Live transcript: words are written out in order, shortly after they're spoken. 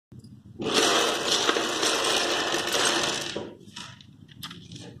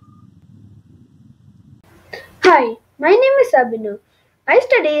Hi, my name is Abhinav. I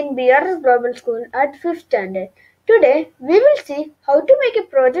study in BRS Global School at 5th standard. Today, we will see how to make a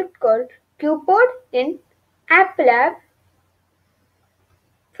project called Qpod in App Lab.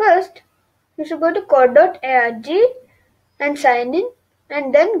 First, you should go to Qpod.org and sign in,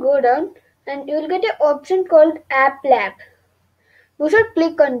 and then go down and you will get an option called App Lab. You should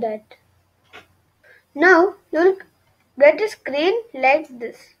click on that. Now, you will get a screen like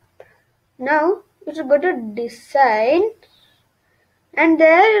this. Now, you should go to Design. And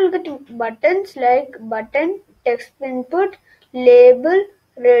there you'll get buttons like button, text input, label,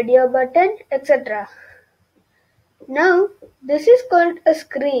 radio button, etc. Now this is called a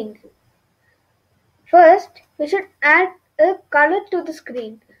screen. First we should add a color to the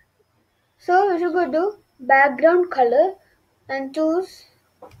screen. So we should go to background color and choose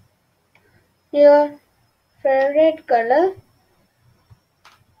your favorite color.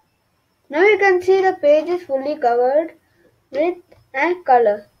 Now you can see the page is fully covered with a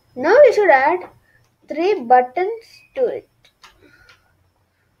color. Now we should add 3 buttons to it.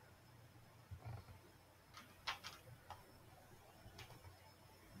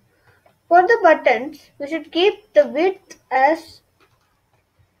 For the buttons, we should keep the width as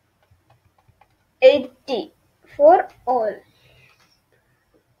 80 for all.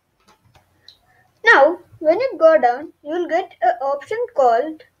 Now, when you go down, you will get an option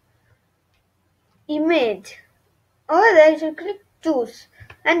called Image. Over there, you should click Choose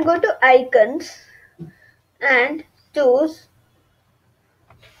and go to Icons and choose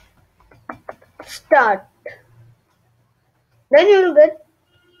Start. Then you will get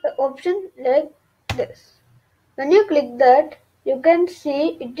the option like this. When you click that, you can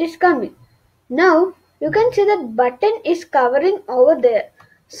see it is coming. Now you can see the button is covering over there.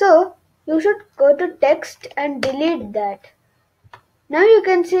 So you should go to text and delete that. Now you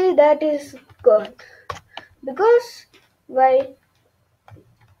can see that is gone. Because why?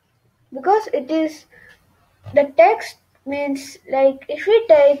 Because it is the text means like if we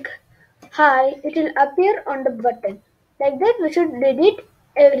take hi, it will appear on the button. Like that we should delete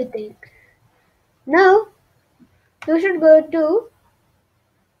everything. Now you should go to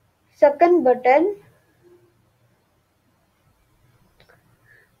second button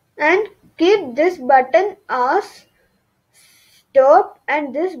and keep this button as stop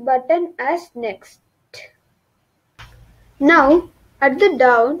and this button as next. Now at the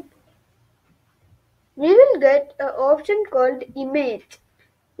down we will get an option called image.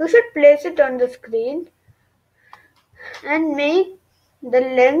 You should place it on the screen and make the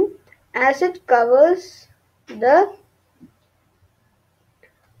length as it covers the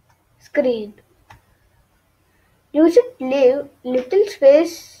screen. You should leave little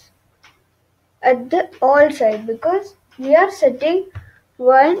space at the all side because we are setting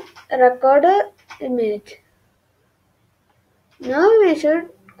one recorder image. Now we should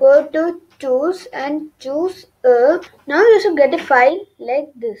go to choose and choose a. Now you should get a file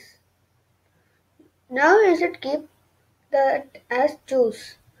like this. Now you should keep that as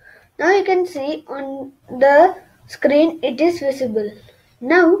choose. Now you can see on the screen it is visible.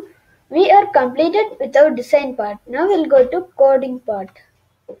 Now we are completed with our design part. Now we'll go to coding part.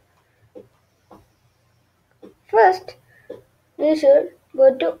 First we should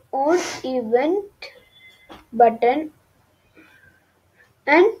go to on event button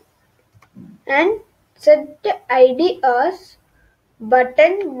and set the ID as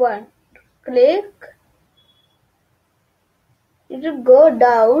button 1. Click. You will go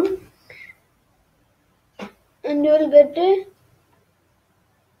down and you will get a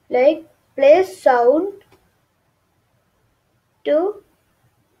like play sound to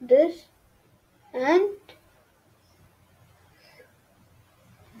this and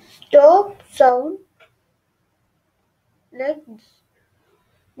stop sound like this.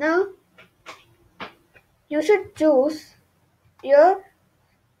 Now you should choose your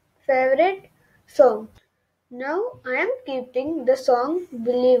favorite song. Now I am keeping the song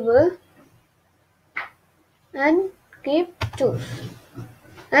Believer and keep choose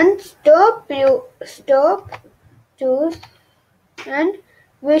and stop choose and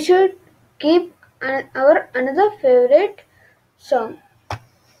we should keep our another favorite song.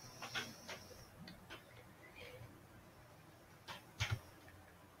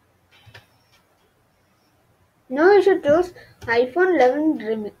 Now you should choose iPhone 11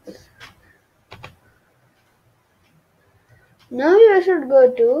 remix. Now you should go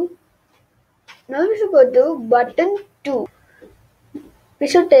to button 2. We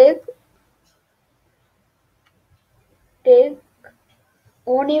should take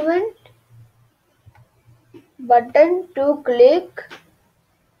on event button to click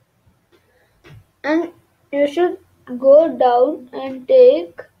and you should go down and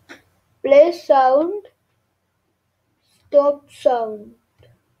take play sound, stop sound.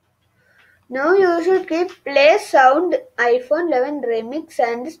 Now you should keep play sound iPhone 11 remix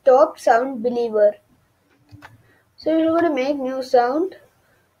and stop sound believer. So you're going to make new sound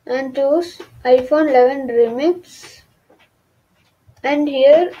and choose iPhone 11 remix, and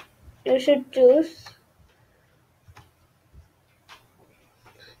here you should choose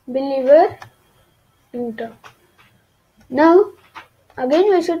believer intro. Now again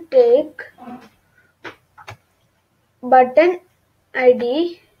we should take button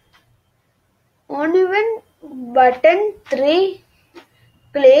ID only when button 3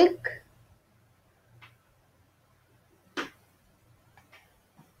 click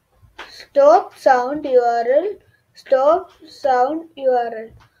stop sound URL.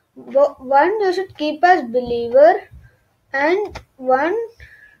 One you should keep as believer and one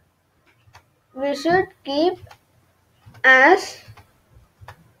we should keep as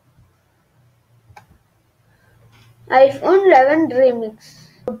iPhone 11 remix.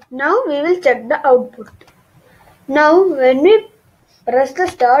 Now we will check the output. Now when we press the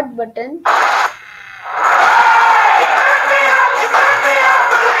start button,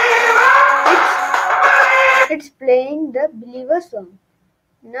 it's playing the believer song.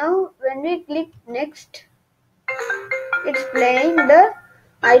 Now when we click next, it's playing the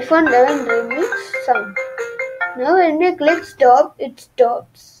iPhone 11 remix sound. Now when we click stop, it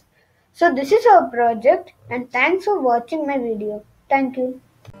stops. So this is our project, and thanks for watching my video. Thank you.